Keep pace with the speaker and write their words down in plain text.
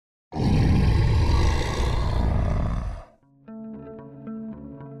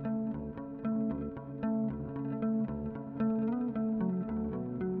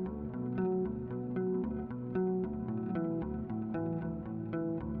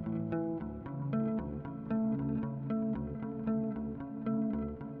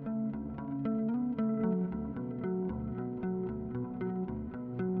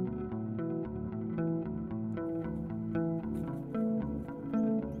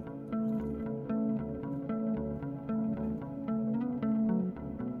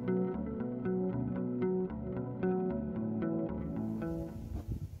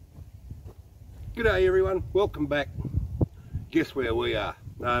G'day everyone, welcome back. Guess where we are?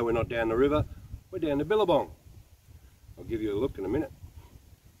 No, we're not down the river, we're down the Billabong. I'll give you a look in a minute.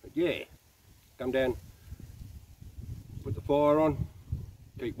 But yeah, come down, put the fire on,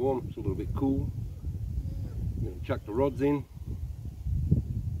 keep warm, it's a little bit cool. I'm going to chuck the rods in,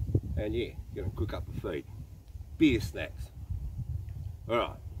 and yeah, going to cook up a feed. Beer snacks.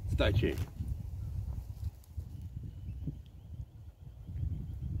 Alright, stay tuned.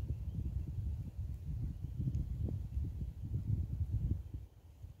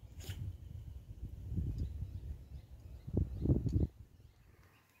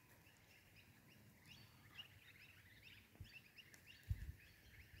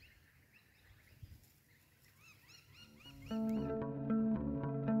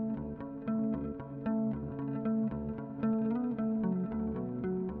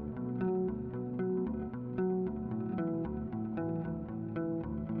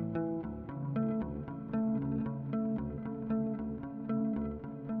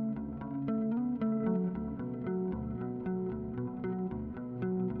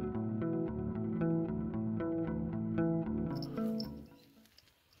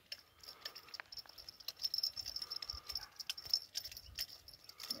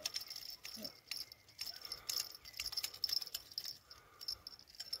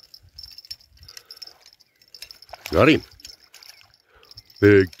 Got him.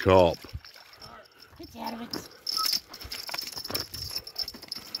 Big cop. It's out of it.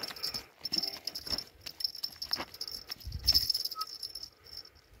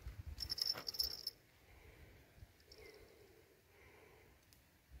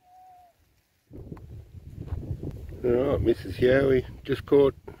 Alright, Mrs. Yowie just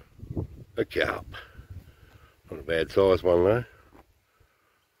caught a carp. Not a bad size one though.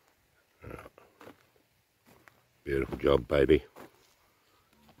 Beautiful job, baby.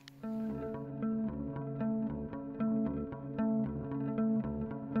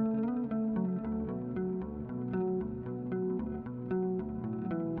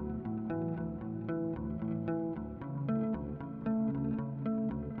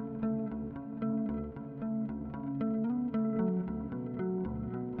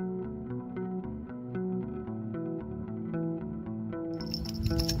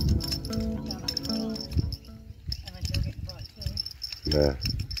 Nah,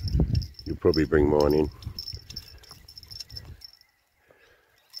 you'll probably bring mine in.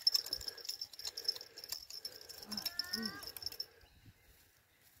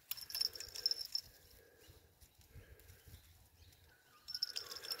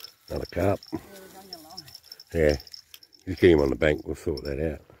 Another carp. Yeah, you keep him on the bank, we'll sort that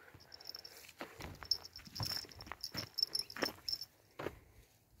out.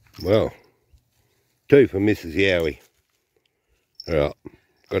 Well, two for Mrs. Yowie. Alright,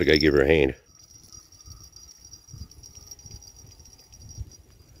 got to go give her a hand.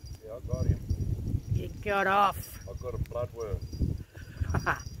 Yeah, I got him. You got off. I've got a bloodworm.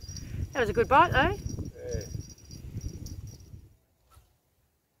 That was a good bite though. Yeah.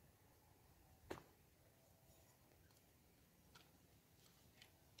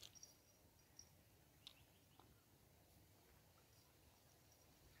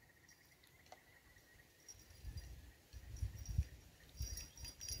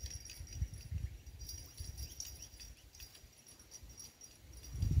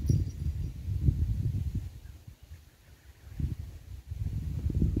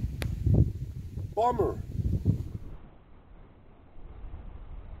 Bomber.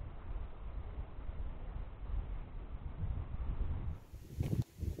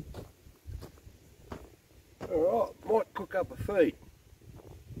 Alright, might cook up a feed.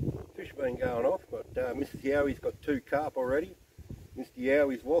 Fish been going off, but Mrs. Yowie's got two carp already. Mr.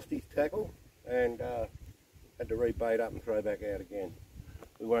 Yowie's lost his tackle and had to rebait up and throw back out again.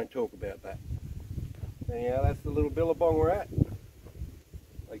 We won't talk about that. Anyhow, that's the little Billabong we're at.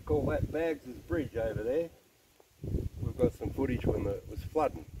 They call that Bags' Bridge over there. We've got some footage when it was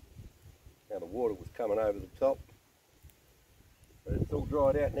flooding. Now the water was coming over the top. But it's all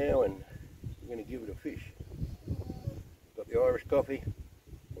dried out now and we're going to give it a fish. Got the Irish coffee.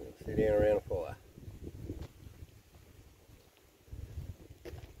 We're going to sit down around a fire.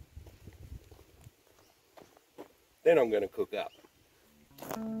 Then I'm going to cook up.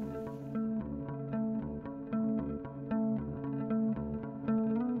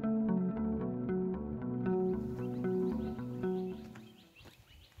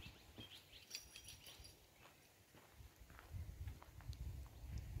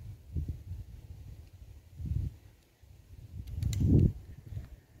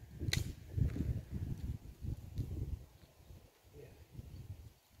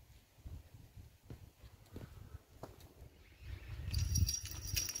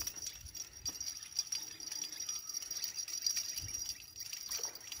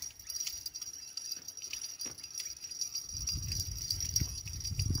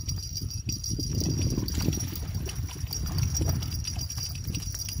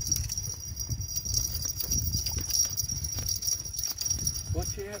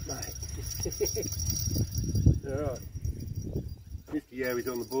 Watch out, mate. Alright. Mr. Yowi's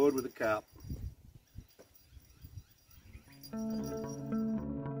on the board with a carp.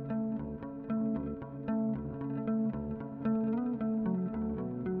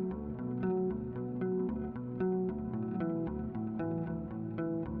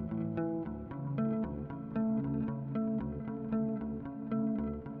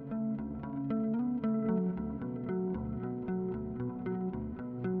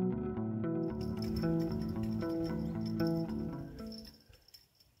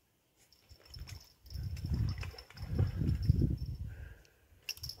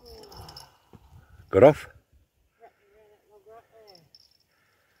 Got off?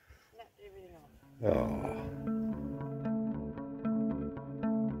 Oh.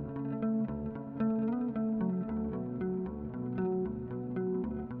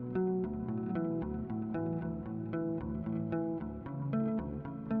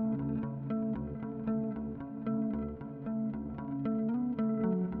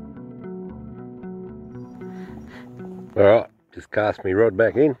 Alright, just cast my rod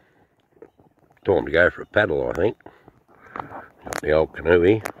back in. Time to go for a paddle, I think. Got the old canoe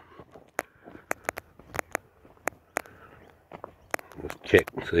here. Let's check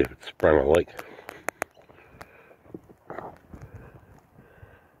and see if it's sprung a leak.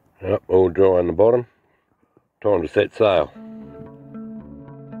 Yep, all dry on the bottom. Time to set sail.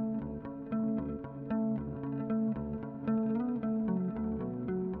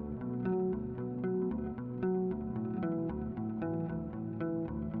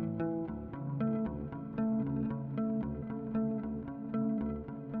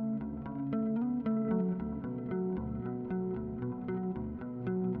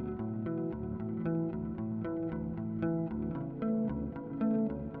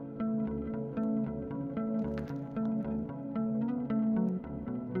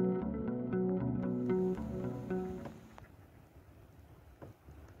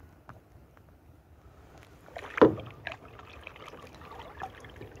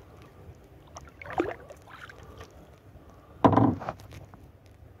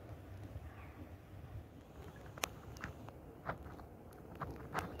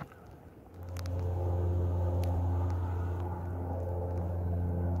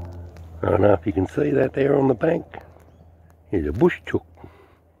 I don't know if you can see that there on the bank. Here's a bush chook.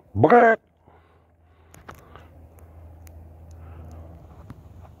 Bark!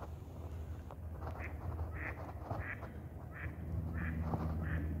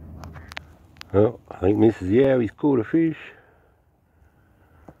 Well, I think Mrs. Yowi's caught a fish.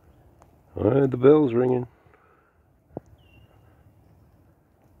 I heard the bells ringing.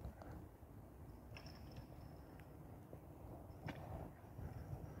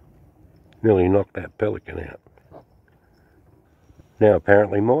 Nearly knocked that pelican out. Now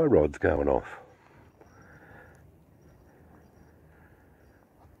apparently my rod's going off.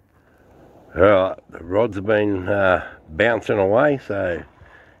 Alright, the rods have been bouncing away, so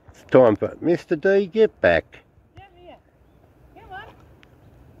it's time for Mr. D, get back. Yeah, yeah. Come on.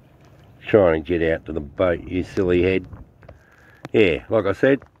 Trying to get out to the boat, you silly head. Yeah, like I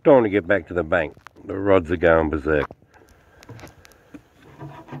said, time to get back to the bank. The rods are going berserk.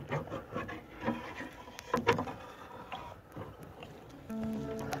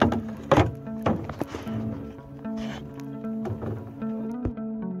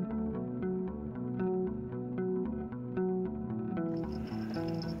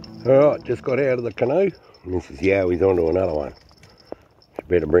 Alright, just got out of the canoe. Mrs. Yowi's onto another one. She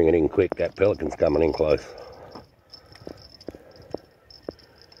better bring it in quick, that pelican's coming in close.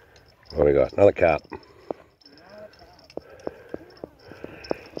 What we got? Another carp.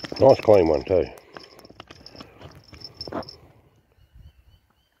 Nice clean one too.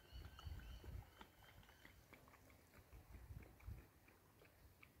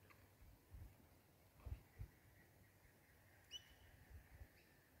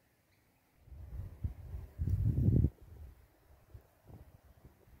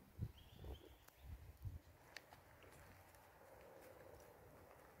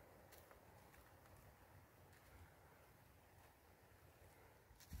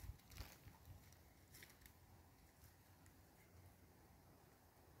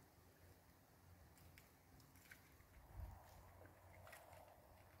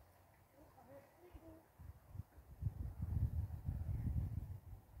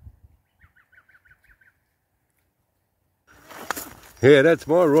 Yeah, that's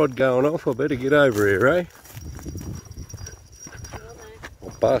my rod going off. I better get over here, eh?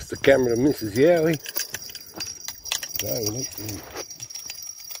 I'll pass the camera to Mrs. Yowi.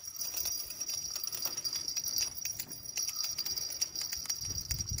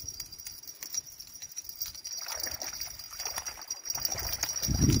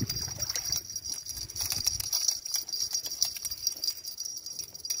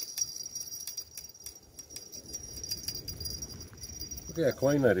 Look how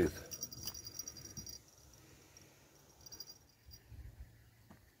clean that is.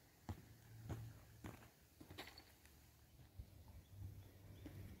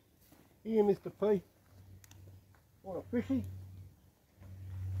 Here, Mr. P. Want a fishy?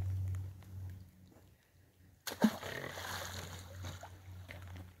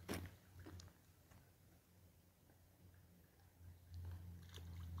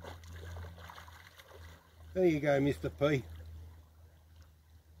 There you go, Mr. P.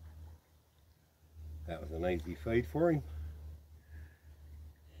 That was an easy feed for him.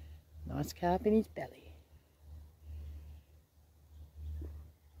 Nice carp in his belly.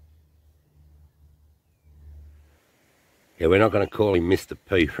 Yeah, we're not going to call him Mr.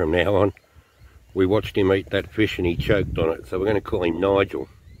 P from now on. We watched him eat that fish and he choked on it, so we're going to call him Nigel.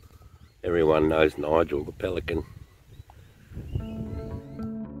 Everyone knows Nigel the pelican.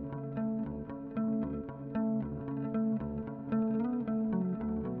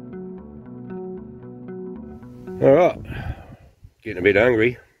 Alright, getting a bit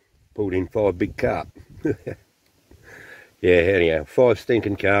hungry. Pulled in 5 big carp. Yeah, anyhow, 5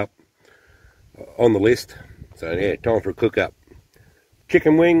 stinking carp on the list. So yeah, time for a cook up.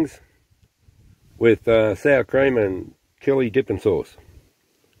 Chicken wings with sour cream and chili dipping sauce.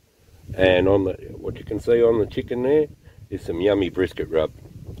 And on the, what you can see on the chicken there is some yummy brisket rub.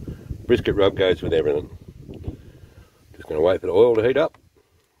 Brisket rub goes with everything. Just going to wait for the oil to heat up.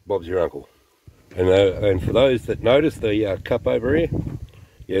 Bob's your uncle. And for those that notice the cup over here,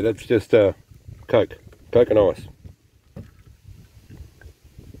 yeah, that's just Coke and ice.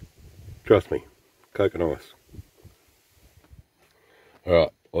 Trust me, Coke and ice.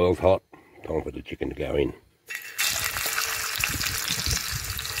 Alright, oil's hot, time for the chicken to go in.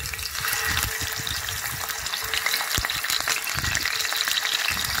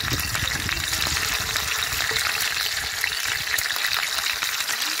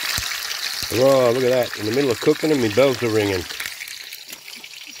 Oh, look at that, in the middle of cooking and my bells are ringing.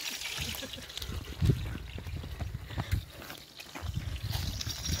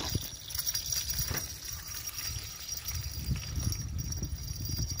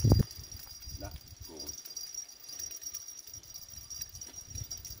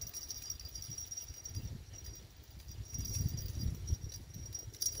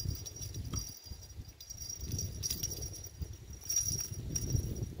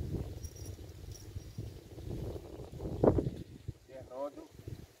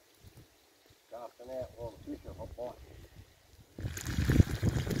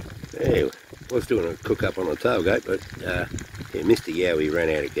 Yeah, was doing a cook up on the tailgate, but yeah, Mr. Yowie ran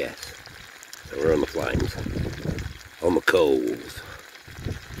out of gas. So we're on the flames, on the coals,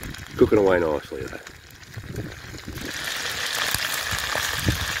 cooking away nicely though.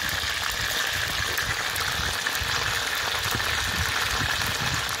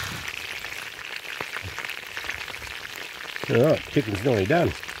 Alright, chicken's nearly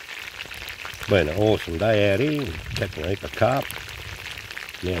done. Been an awesome day out here, catching a heap of carp.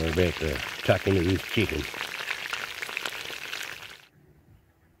 Now we're about to tuck into this chicken.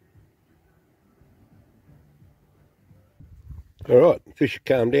 Alright, fish have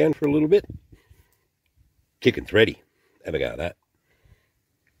calmed down for a little bit. Chicken's ready. Have a go at that.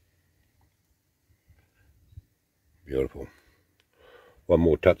 Beautiful. One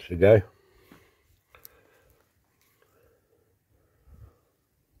more touch to go.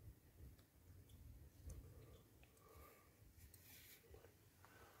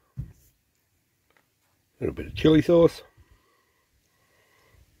 A little bit of chili sauce.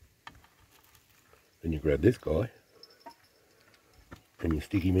 Then you grab this guy and you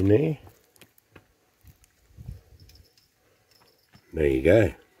stick him in there. There you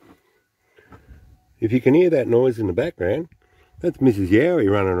go. If you can hear that noise in the background, that's Mrs.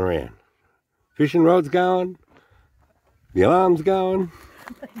 Yowie running around. Fishing rod's going, the alarm's going.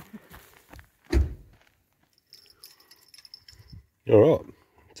 Alright,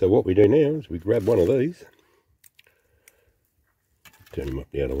 so what we do now is we grab one of these, turn him up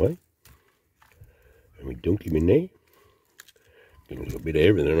the other way, and we dunk him in there, get a little bit of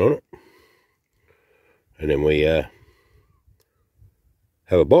everything on it, and then we have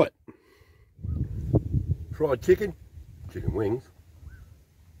a bite. Fried chicken, chicken wings,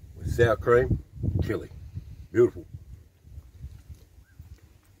 with sour cream, chili. Beautiful.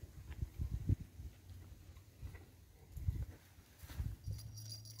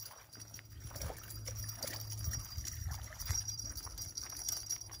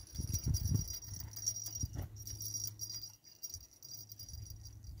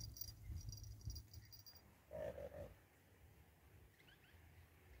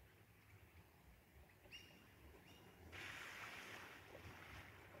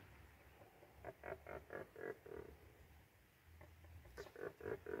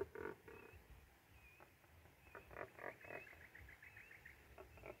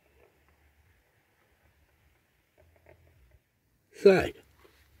 So,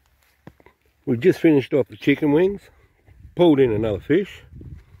 we've just finished off the chicken wings, pulled in another fish,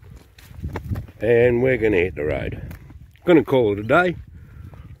 and we're going to hit the road. Going to call it a day.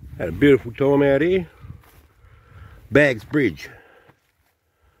 Had a beautiful time out here. Baggs Bridge.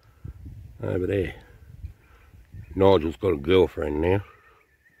 Over there. Nigel's got a girlfriend now.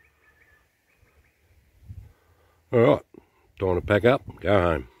 Alright, time to pack up, go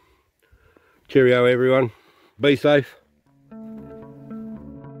home. Cheerio everyone, be safe.